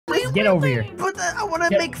Get over here. But I want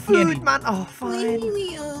to make food, man. Oh, fine.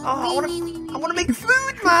 Oh, I want to make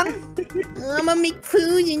food, man. I'm gonna make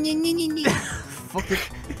food. Fuck it.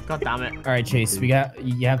 God damn it. All right, Chase.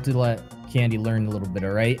 You have to let Candy learn a little bit.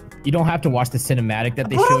 All right. You don't have to watch the cinematic that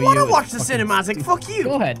they show you. I want to watch the cinematic. Fuck you.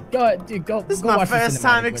 Go ahead, dude. Go. This is go my watch first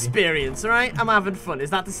time buddy. experience. All right. I'm having fun. Is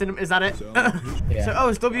that the cinema? Is that it? Yeah. So,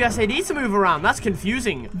 it's WSAD to move around. That's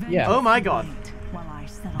confusing. Yeah. Oh my god.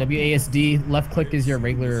 WASD. Left click is your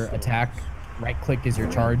regular attack. Right click is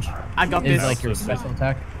your charge. I got Is this. like your special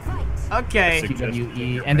attack. Okay.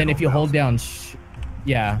 QWE, and then if you hold down, if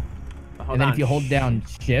you hold down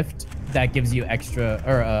shift, that gives you extra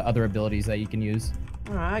or other abilities that you can use.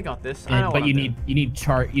 Alright, I got this. But you need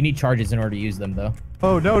charges in order to use them though.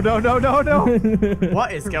 Oh no.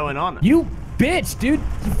 What is going on? You bitch, dude.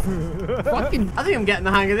 Fucking. I think I'm getting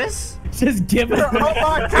the hang of this. Just give us.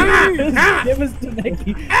 Just give us the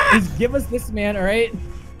Nicky. Just give us this, man. All right.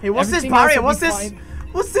 Hey, what's Everything this, Barry? else will What's be this? fine.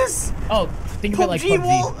 What's this? Oh, think about like PUBG.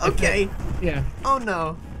 wall? Okay. Yeah. Oh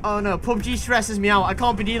no. Oh no. PUBG stresses me out. I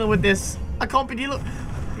can't be dealing with this. I can't be dealing.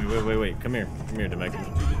 Wait. Come here, Demeki.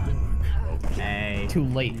 Okay. Too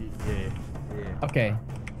late. Yeah. Okay.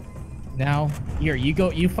 Now, here you go.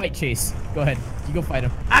 You fight Chase. Go ahead. You go fight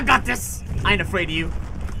him. I got this. I ain't afraid of you.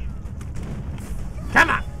 Come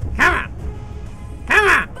on.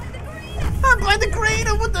 I'm by the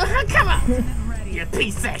grader. What the heck? Come on. You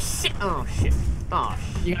piece of shit. Oh shit.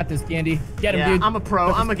 You got this, Candy. Get him, Yeah, dude. I'm a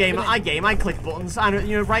pro. I'm a gamer. I game. I click buttons. I don't,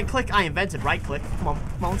 right click. I invented right click. Come on,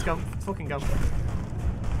 let's go. Let's fucking go.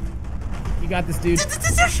 You got this, dude.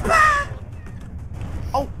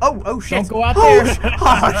 Oh shit. Don't go out there. Oh shit.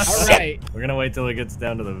 All right. We're gonna wait till it gets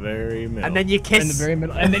down to the very middle. And then you kiss. In the very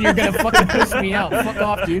middle, and then you're gonna fucking push me out. Fuck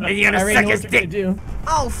off, dude. And you're gonna I already suck know his what you're dick. gonna do.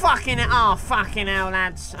 Oh fucking hell,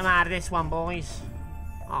 lads. I'm out of this one, boys.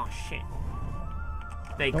 Oh shit.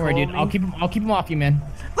 They Don't worry, dude. me. I'll keep him off you, man.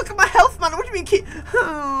 Look at my health, man. What do you mean keep?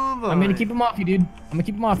 Oh, I'm gonna keep him off you, dude. I'm gonna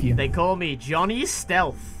keep him off you. They call me Johnny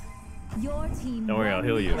Stealth. Your team. Don't worry, I'll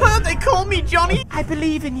heal you. They call me Johnny. I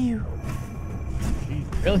believe in you.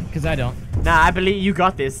 Really? Because I don't. Nah, I believe you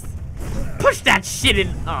got this. Push that shit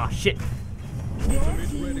in. Oh shit.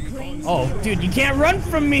 Oh, dude, you can't run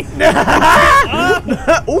from me.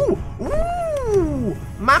 Ooh,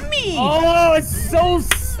 mommy. Oh, it's so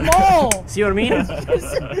small. See what I mean?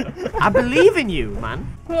 I believe in you, man.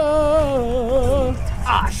 Oh,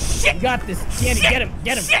 Ah, shit. you got this, Candy.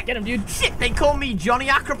 Shit. Get him, dude. Shit, they call me Johnny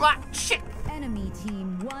Acrobat. Shit. Enemy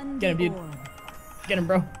team 1. Get him, dude. Get him,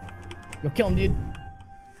 bro. Go kill him, dude.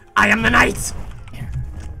 I am the knight.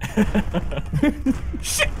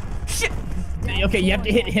 Shit. Okay, you have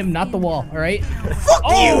to hit him, not the wall. All right. Fuck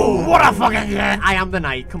you. What a fucking. I am the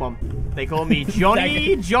knight. Come on. They call me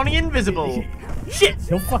Johnny Invisible. Shit.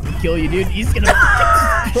 He'll fucking kill you, dude. He's gonna.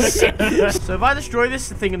 Shit. So if I destroy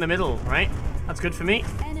this thing in the middle, right? That's good for me.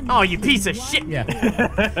 Oh, you piece of shit.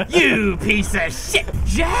 Yeah. You piece of shit,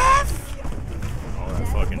 Jeff. Oh, that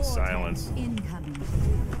fucking silence. Incoming.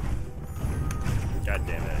 God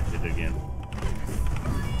damn it, I did it again.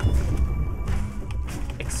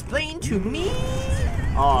 Explain to me.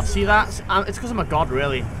 Oh, see that? It's because I'm a god,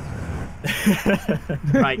 really.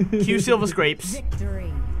 Right, Q Silver Scrapes.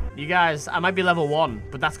 Victory. You guys, I might be level 1,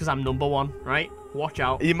 but that's because I'm number 1, right? Watch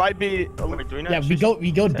out. You might be. Yeah, we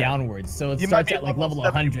go downwards, so it starts at like level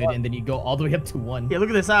 100, and then you go all the way up to 1. Yeah, look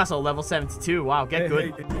at this asshole, level 72. Wow, get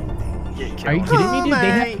good. Are you kidding me, dude?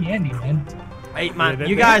 They have candy, man. Hey, man,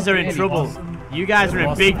 you guys are in trouble. You guys are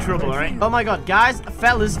in big trouble, alright? Oh my god, guys,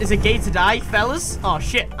 fellas, is it gay to die, fellas? Oh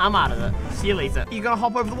shit, I'm out of it. See you later. You gonna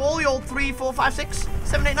hop over the wall, you old 3, 4, 5, 6,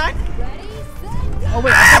 7, 8, 9? Oh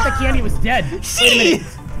wait, I thought the candy was dead. Wait a minute.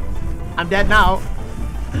 I'm dead now.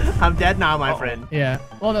 I'm dead now, my friend. Yeah.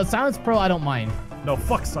 Well, no, Silence Pro, I don't mind. No,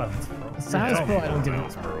 fuck Silence. Silence Pro, I don't do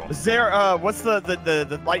it. Is there what's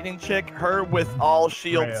the lightning chick? Her with all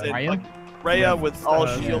shields. Rhea? Rhea with all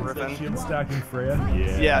shields. Shield stacking Freya.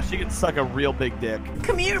 Yeah, she can suck a real big dick.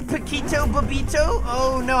 Come here, Paquito Babito.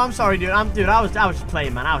 Oh no, I'm sorry, dude. I was just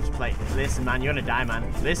playing, man. I was just playing. Listen, man, you're gonna die,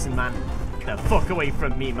 man. Listen, man. Get the fuck away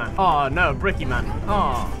from me, man. Oh no, Bricky, man.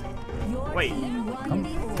 Oh. Wait.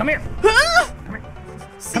 Come here.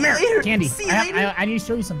 Come here, Candy. See you later. I need to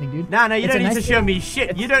show you something, dude. Nah, you It's don't a need to nice show thing. me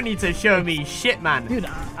shit. You don't need to show me shit, man. Dude,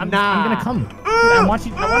 I'm Nah. gonna come. Dude, I want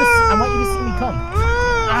you to see me come.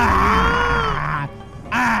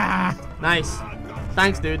 Nice.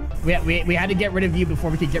 Thanks, dude. We had to get rid of you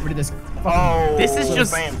before we could get rid of this Oh, This is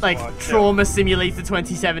just fan like squad, too. Trauma Simulator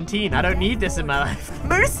 2017. I don't need this in my life.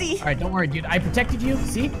 Mercy. All right, don't worry, dude. I protected you.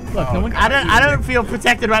 See? Look, no one. I don't feel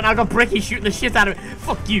protected right now. I got Bricky shooting the shit out of me.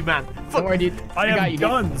 Fuck you, man. Don't Fuck. worry, dude. I got have you,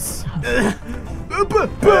 guns.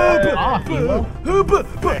 Off, Elo.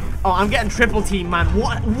 Oh, I'm getting triple team, man.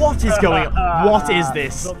 What is going on? What is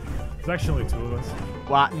this? There's actually 2 of us.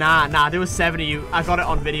 What? Nah. There was 7 of you. I got it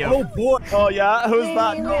on video. Oh boy. Oh yeah, who's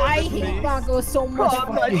that? Hey, I hate Bronco so much.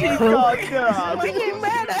 Oh, I hate God.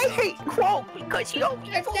 I hate Crow because you don't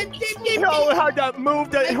Oh, how that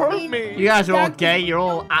move that hurt me. You guys are all gay. You're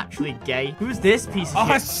all actually gay. Who's this piece of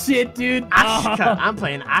Oh shit? shit, dude. Ashka. I'm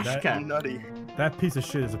playing Ashka. Nutty. That piece of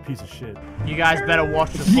shit is a piece of shit. You guys better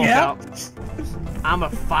watch the fuck Yeah. out. I'm a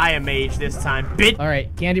fire mage this time, bitch. All right,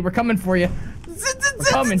 Candy, we're coming for you. We're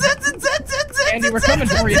coming. Candy, we're coming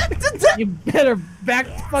for you. You better back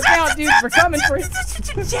the fuck out, dude. We're coming for you.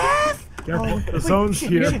 Jeff! Careful, the zone's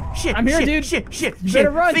here. Shit, I'm here, shit, dude. Shit, You better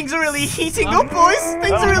run. Things are really heating up, boys.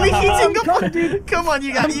 Things are really heating up. Come, dude. Come on,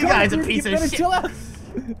 you guys are a piece you of better shit. chill out.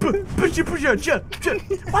 Push it.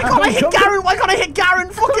 Why can't I hit Garen? Why can't I hit Garen?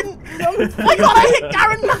 Fucking. Why can't I hit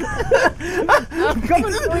Garen? I'm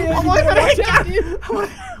coming for you. I You want better to hit watch out, Garen. dude.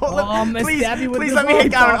 Oh, I'm gonna Please, stab you with please this let me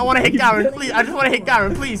hit Garen. I lollipop. want to hit Garen. Please, I just want to hit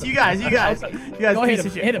Garen. Please, you guys. Go piece hit of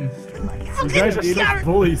him. shit. Hit him. You guys are Garen.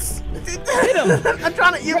 bullies. Hit him. I'm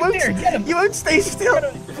trying to. You Right won't. there, get him. You won't stay still.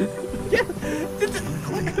 Get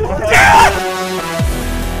Damn